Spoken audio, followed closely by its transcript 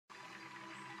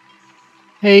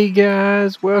Hey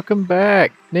guys, welcome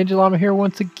back. Ninja Llama here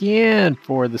once again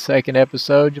for the second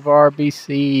episode of our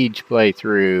Besiege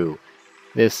playthrough.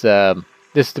 This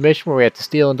is the mission where we have to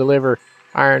steal and deliver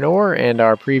iron ore, and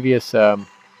our previous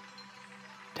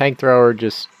tank thrower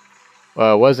just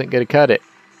wasn't going to cut it.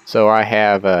 So I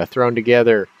have thrown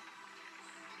together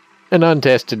an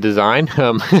untested design.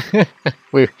 I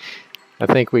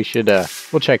think we should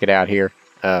we'll check it out here.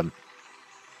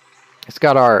 It's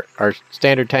got our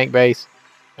standard tank base.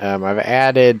 I've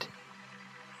added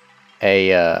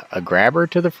a grabber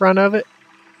to the front of it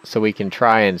so we can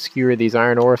try and skewer these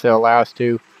iron ore if they'll allow us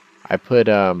to. I put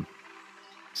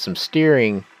some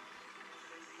steering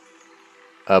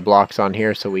blocks on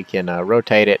here so we can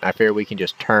rotate it. I figure we can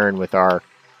just turn with our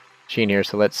machine here.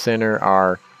 So let's center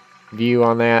our view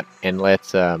on that, and let's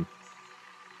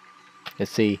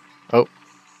see. Oh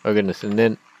goodness! And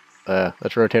then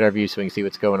let's rotate our view so we can see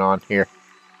what's going on here.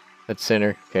 Let's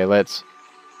center. Okay, let's.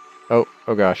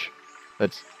 Oh gosh.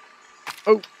 Let's.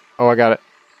 Oh, I got it.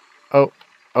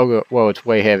 Whoa, it's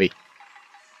way heavy.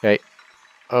 Okay.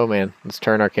 Oh man, let's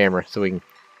turn our camera so we can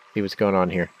see what's going on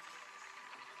here.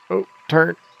 Oh,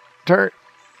 turn.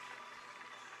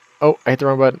 Oh, I hit the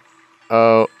wrong button.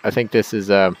 Oh, I think this is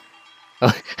a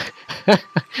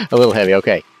little heavy.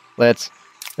 Okay, let's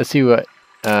see what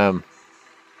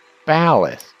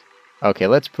ballast. Okay,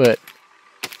 let's put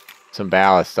some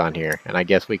ballast on here, and I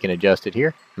guess we can adjust it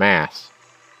here. Mass.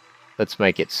 Let's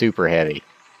make it super heavy.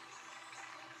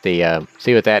 See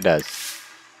what that does.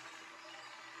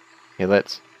 Okay,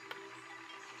 let's.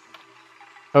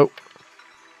 Oh.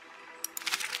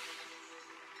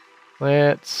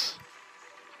 Let's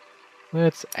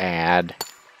add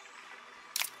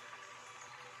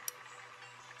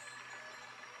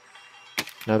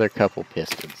another couple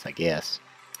pistons, I guess.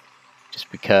 Just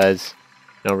because.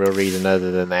 No real reason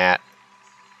other than that.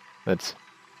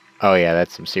 Oh yeah,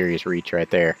 that's some serious reach right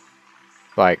there.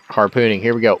 Like harpooning.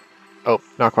 Here we go. Oh,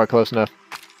 not quite close enough.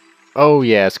 Oh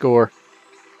yeah, score.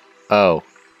 Oh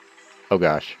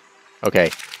gosh.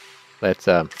 Okay, let's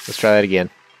try that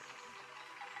again.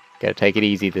 Gotta take it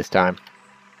easy this time.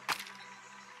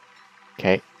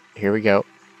 Okay, here we go.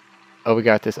 Oh, we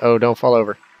got this. Oh, don't fall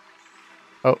over.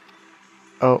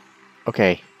 Oh,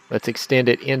 okay. Let's extend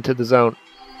it into the zone.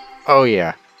 Oh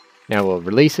yeah. Now we'll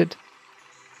release it.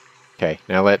 Okay,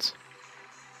 now let's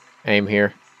aim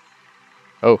here.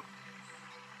 Oh,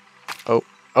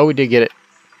 we did get it.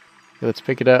 Let's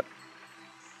pick it up.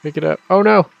 Oh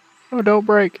no! Oh, don't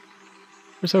break.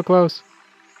 We're so close.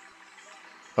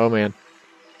 Oh man.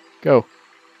 Go.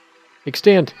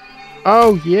 Extend.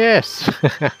 Oh yes!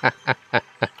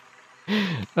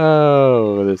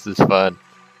 Oh, this is fun.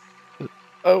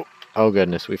 Oh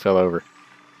goodness, we fell over.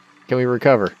 Can we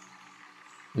recover?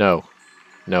 No,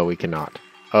 we cannot.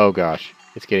 Oh gosh,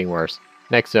 it's getting worse.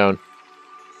 Next zone.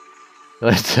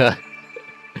 Let's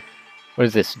what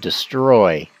is this?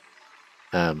 Destroy.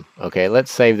 Okay,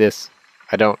 let's save this.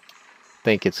 I don't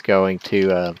think it's going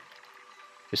to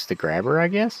just the grabber, I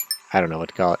guess? I don't know what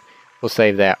to call it. We'll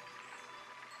save that.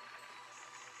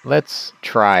 Let's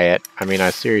try it. I mean,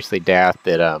 I seriously doubt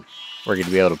that we're going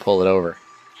to be able to pull it over.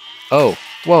 Oh,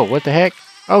 whoa, what the heck?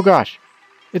 Oh gosh,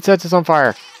 it sets us on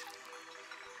fire.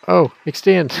 Oh,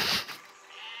 extend.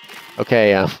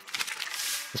 Okay,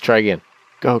 let's try again.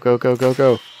 Go.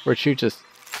 Where it shoots us.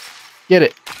 Get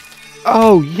it.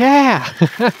 Oh, yeah.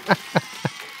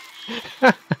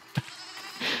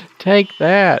 Take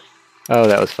that. Oh,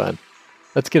 that was fun.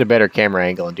 Let's get a better camera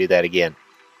angle and do that again.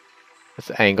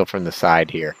 Let's angle from the side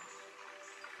here.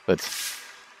 Let's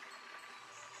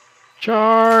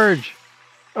charge.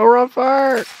 Oh, we're on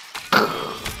fire.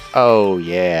 Oh,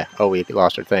 yeah. Oh, we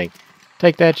lost our thing.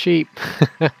 Take that, sheep.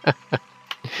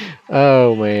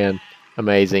 Oh, man.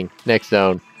 Amazing. Next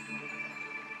zone.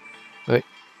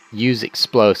 Use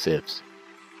explosives.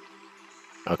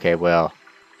 Okay, well,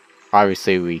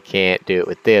 obviously we can't do it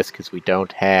with this because we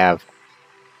don't have...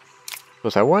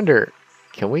 Because I wonder,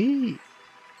 can we...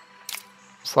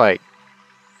 It's like...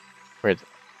 Where's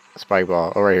the spike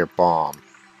ball? Oh, right here, bomb.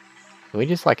 Can we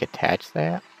just, like, attach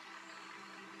that?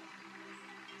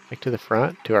 Like to the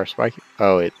front? To our spike?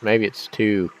 Oh, maybe it's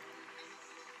too...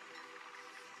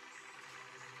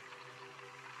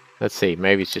 Let's see,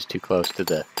 maybe it's just too close to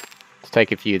the... Let's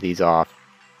take a few of these off.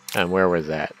 Where was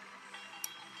that?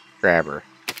 Grabber.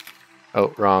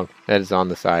 Oh, wrong. That is on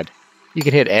the side. You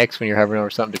can hit X when you're hovering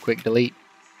over something to quick delete.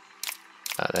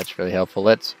 That's really helpful.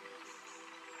 Let's...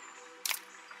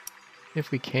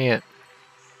 If we can't...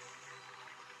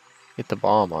 Get the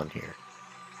bomb on here.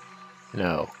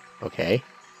 No. Okay.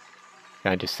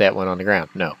 Can I just set one on the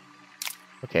ground? No.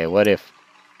 Okay, what if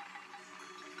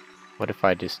What if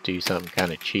I just do something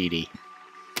kind of cheaty?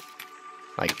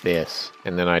 Like this.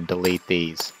 And then I delete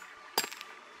these.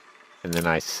 And then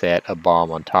I set a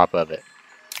bomb on top of it.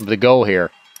 But the goal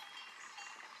here,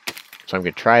 so I'm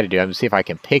going to try to do, I'm going to see if I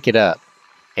can pick it up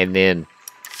and then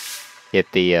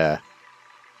hit the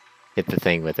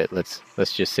thing with it. Let's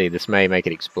just see. This may make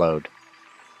it explode.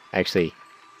 Actually, you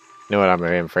know what?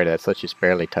 I'm afraid of that. So let's just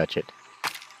barely touch it.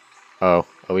 Oh,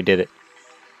 we did it.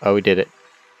 Oh, we did it.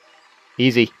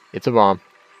 Easy. It's a bomb.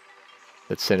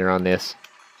 Let's center on this.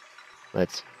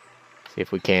 Let's see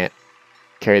if we can't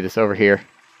carry this over here.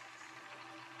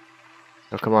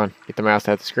 Oh, come on. Get the mouse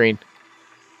out the screen.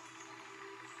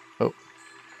 Oh.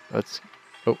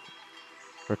 Oh.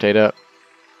 Rotate up.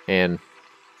 And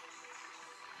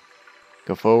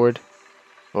go forward.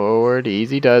 Forward.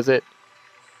 Easy does it.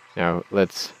 Now,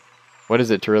 let's... What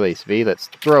is it to release? V? Let's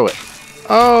throw it.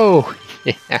 Oh!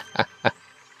 Yeah.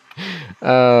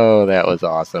 Oh, that was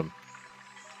awesome.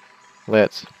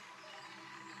 Let's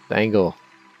angle.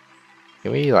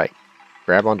 Can we, like,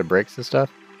 grab onto bricks and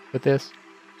stuff with this?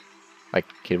 Like,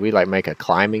 could we, like, make a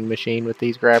climbing machine with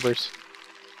these grabbers?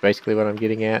 Basically what I'm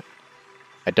getting at.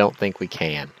 I don't think we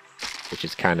can, which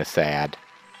is kind of sad.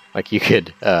 Like, you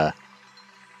could,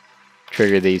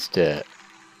 trigger these to,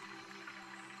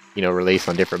 you know, release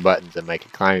on different buttons and make a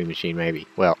climbing machine, maybe.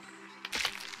 Well,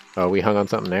 oh, we hung on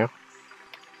something now?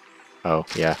 Oh,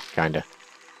 yeah, kinda.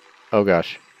 Oh,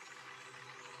 gosh.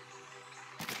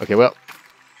 Okay, well,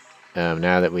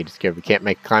 now that we discovered we can't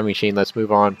make a climbing machine, let's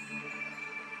move on.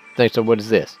 So what is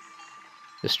this?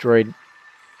 Destroyed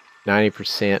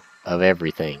 90% of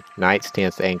everything. Knights,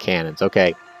 tents, and cannons.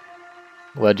 Okay.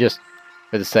 Well, just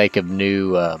for the sake of a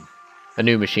new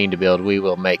machine to build, we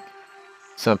will make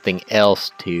something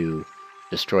else to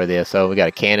destroy this. So we got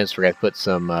a cannon, so we're gonna put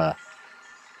some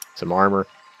armor.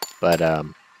 But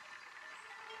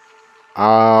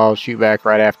I'll shoot back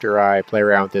right after I play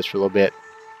around with this for a little bit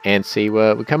and see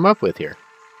what we come up with here.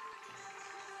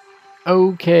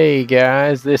 Okay,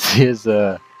 guys, this is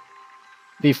the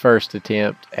first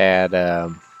attempt at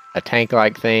a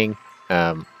tank-like thing.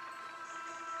 It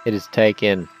has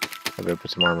taken... I'm going to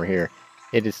put some armor here.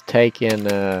 It has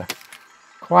taken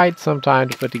quite some time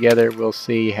to put together. We'll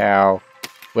see how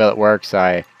well it works.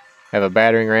 I have a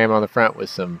battering ram on the front with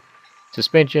some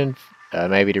suspension,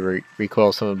 maybe to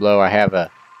recoil some of the blow. I have a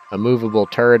movable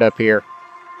turret up here.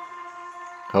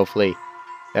 Hopefully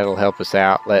that'll help us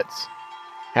out.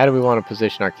 How do we want to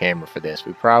position our camera for this?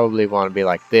 We probably want to be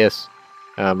like this.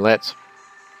 Let's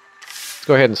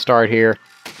go ahead and start here.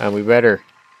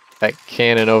 That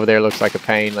cannon over there looks like a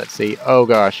pain. Let's see. Oh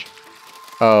gosh.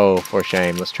 Oh, for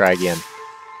shame. Let's try again.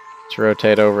 Let's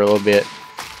rotate over a little bit.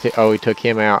 Oh, we took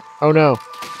him out. Oh no.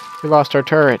 We lost our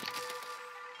turret.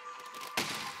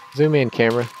 Zoom in,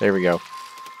 camera. There we go.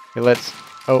 Okay,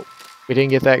 oh, we didn't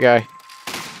get that guy.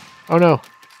 Oh no.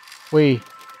 We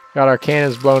got our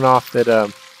cannons blown off that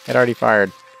had already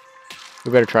fired.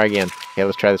 We better try again. Okay,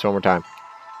 let's try this one more time.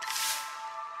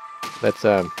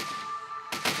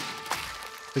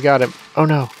 We got him. Oh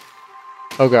no.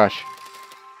 Oh gosh.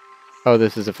 Oh,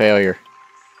 this is a failure.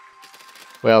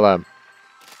 Well,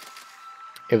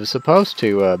 it was supposed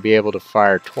to be able to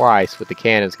fire twice with the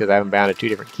cannons because I haven't bound to 2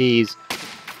 different keys.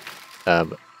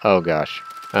 Oh gosh.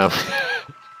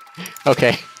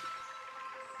 Okay.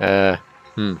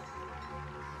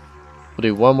 We'll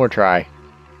do one more try.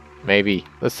 Maybe.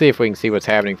 Let's see if we can see what's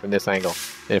happening from this angle.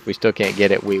 And if we still can't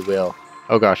get it, we will.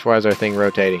 Oh gosh, why is our thing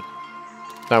rotating?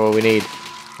 It's not what we need.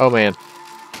 Oh man.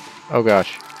 Oh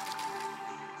gosh.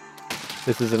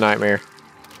 This is a nightmare.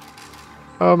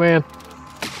 Oh man.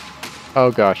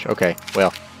 Oh gosh, okay,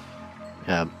 well.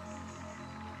 I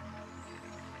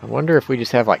wonder if we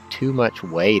just have like too much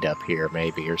weight up here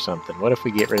maybe or something. What if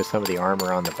we get rid of some of the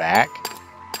armor on the back?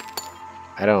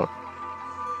 I don't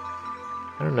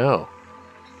know.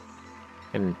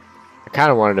 And I kind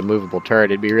of wanted a movable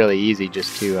turret. It'd be really easy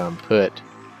just to put...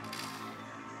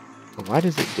 Why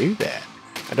does it do that?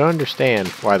 I don't understand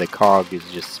why the cog is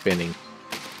just spinning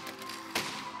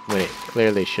when it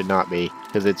clearly should not be,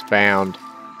 because it's bound.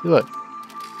 Look,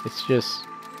 it's just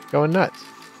going nuts.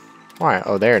 Why?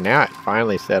 Oh, there, now it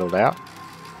finally settled out.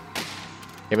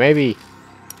 Okay, maybe...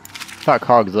 I thought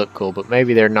cogs look cool, but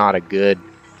maybe they're not a good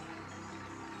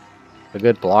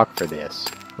block for this.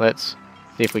 Let's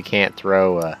see if we can't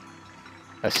throw a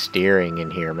steering in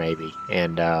here maybe,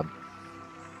 and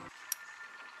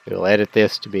we'll edit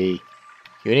this to be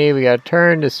Q&E. We gotta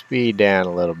turn the speed down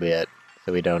a little bit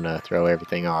so we don't throw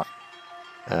everything off.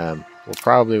 We'll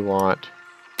probably want...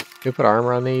 Can we put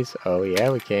armor on these? Oh yeah,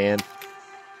 we can.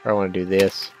 I want to do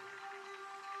this.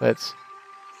 Let's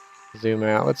zoom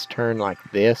out. Let's turn like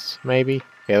this maybe.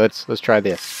 Okay, let's try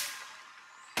this.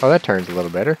 Oh, that turns a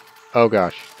little better. Oh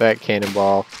gosh, that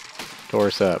cannonball tore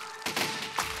us up.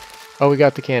 Oh, we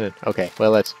got the cannon. Okay,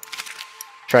 well, let's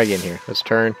try again here. Let's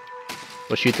turn.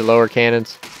 We'll shoot the lower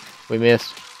cannons. We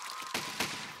missed.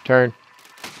 Turn.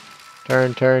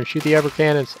 Turn, turn. Shoot the upper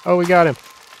cannons. Oh, we got him.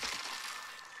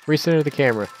 Recenter the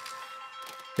camera.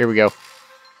 Here we go.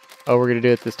 Oh, we're going to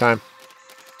do it this time.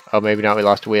 Oh, maybe not. We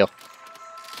lost a wheel.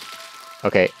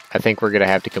 Okay, I think we're going to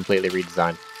have to completely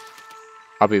redesign.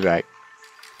 I'll be back.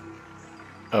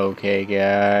 Okay,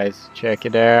 guys. Check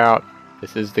it out.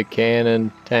 This is the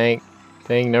cannon tank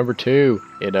thing number 2.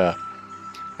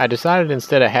 I decided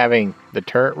instead of having the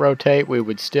turret rotate, we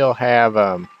would still have,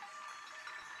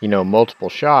 you know, multiple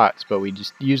shots, but we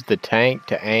just use the tank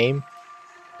to aim,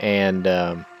 and,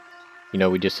 you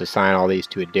know, we just assign all these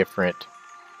to a different,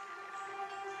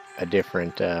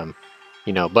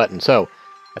 you know, button. So,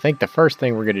 I think the first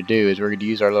thing we're going to do is we're going to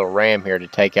use our little ram here to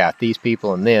take out these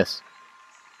people in this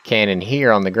cannon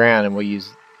here on the ground, and we'll use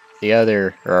the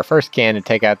other, or our first cannon to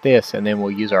take out this, and then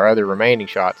we'll use our other remaining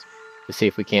shots to see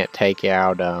if we can't take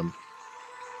out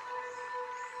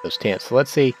those tents. So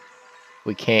let's see if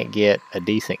we can't get a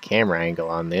decent camera angle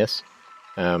on this.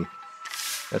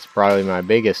 That's probably my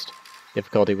biggest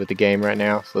difficulty with the game right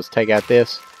now. So let's take out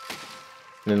this,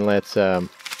 and then let's oh,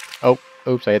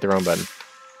 oops, I hit the wrong button.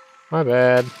 My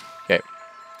bad. Okay.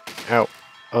 Ow.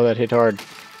 Oh, that hit hard.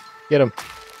 Get him.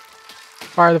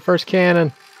 Fire the first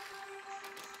cannon.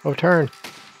 Oh, turn.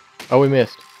 Oh, we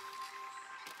missed.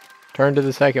 Turn to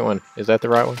the second one. Is that the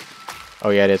right one?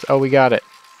 Oh, yeah, it is. Oh, we got it.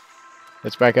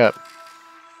 Let's back up.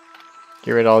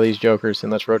 Get rid of all these jokers,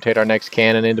 and let's rotate our next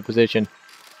cannon into position.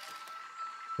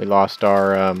 We lost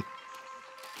our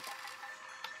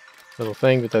little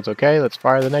thing, but that's okay. Let's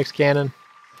fire the next cannon.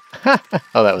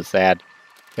 Oh, that was sad.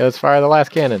 Okay, let's fire the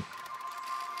last cannon.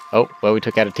 Oh, well, we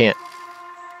took out a tent.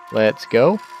 Let's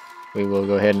go. We will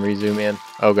go ahead and rezoom in.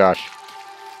 Oh, gosh.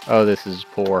 Oh, this is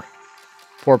poor.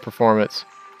 Poor performance.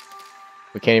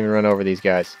 We can't even run over these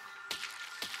guys.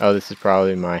 Oh, this is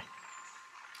probably my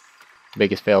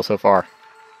biggest fail so far.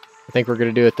 I think we're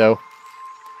going to do it, though.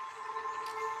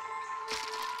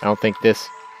 I don't think this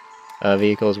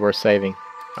vehicle is worth saving.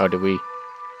 Oh, did we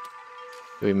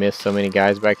miss so many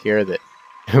guys back here that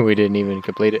we didn't even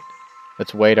complete it?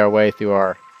 Let's wade our way through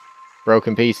our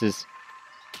broken pieces.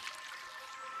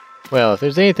 Well, if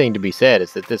there's anything to be said,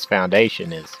 it's that this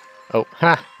foundation is... Oh,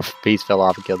 ha! Piece fell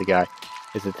off and killed the guy.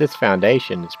 Is that this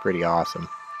foundation is pretty awesome.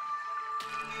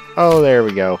 Oh, there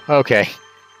we go. Okay.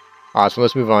 Awesome.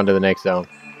 Let's move on to the next zone.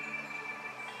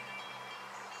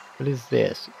 What is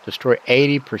this? Destroy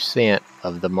 80%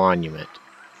 of the monument.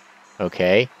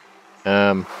 Okay.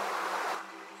 I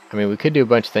mean, we could do a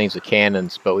bunch of things with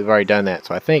cannons, but we've already done that.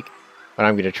 So I think what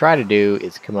I'm going to try to do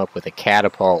is come up with a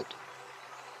catapult.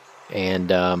 And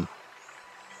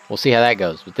we'll see how that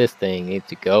goes. But this thing needs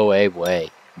to go away.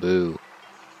 Boo.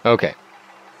 Okay.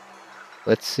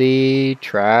 Let's see.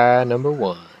 Try number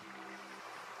 1.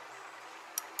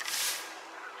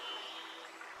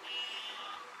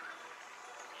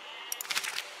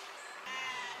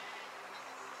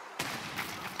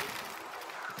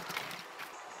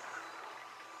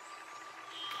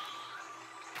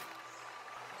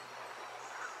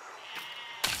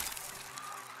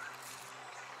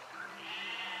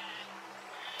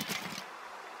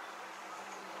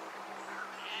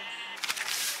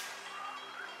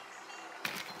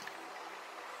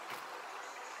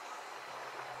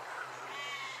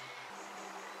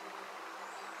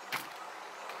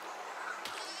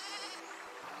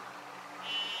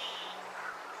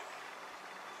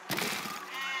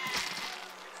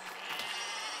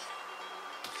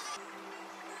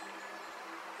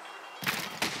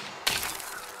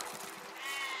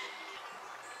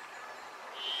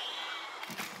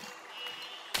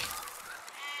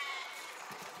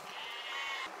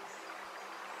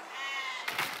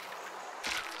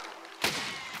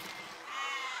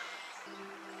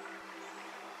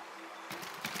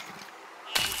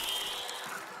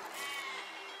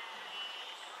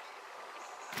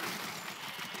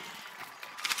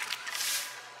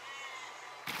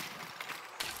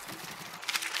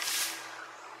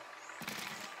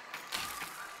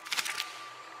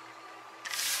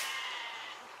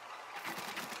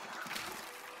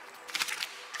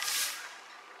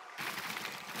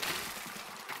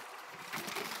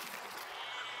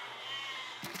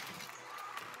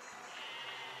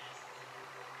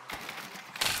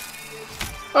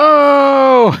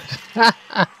 Oh!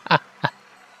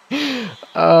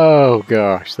 Oh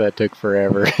gosh, that took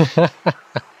forever.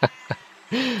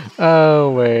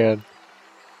 Oh man.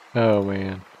 Oh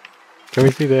man. Can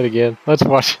we see that again? Let's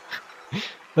watch.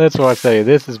 That's what I say.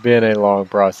 This has been a long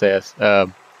process,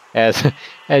 as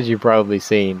as you've probably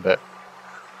seen. But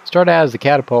started out as a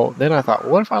catapult. Then I thought,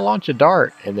 what if I launch a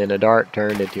dart? And then a dart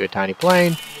turned into a tiny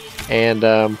plane. And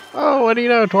oh, what do you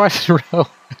know? Twice in a row.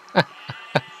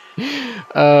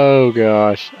 Oh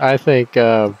gosh, I think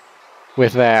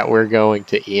with that we're going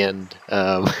to end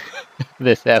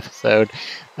this episode.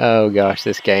 Oh gosh,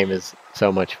 this game is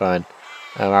so much fun.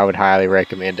 I would highly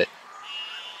recommend it.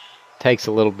 Takes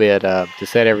a little bit to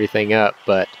set everything up,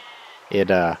 but it's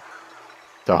a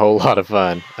whole lot of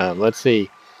fun. Let's see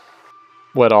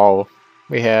what all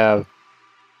we have.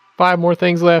 5 more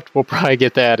things left. We'll probably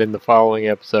get that in the following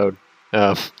episode.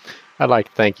 Um, I'd like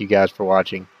to thank you guys for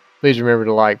watching. Please remember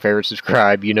to like, favorite,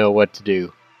 subscribe. You know what to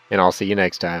do. And I'll see you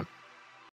next time.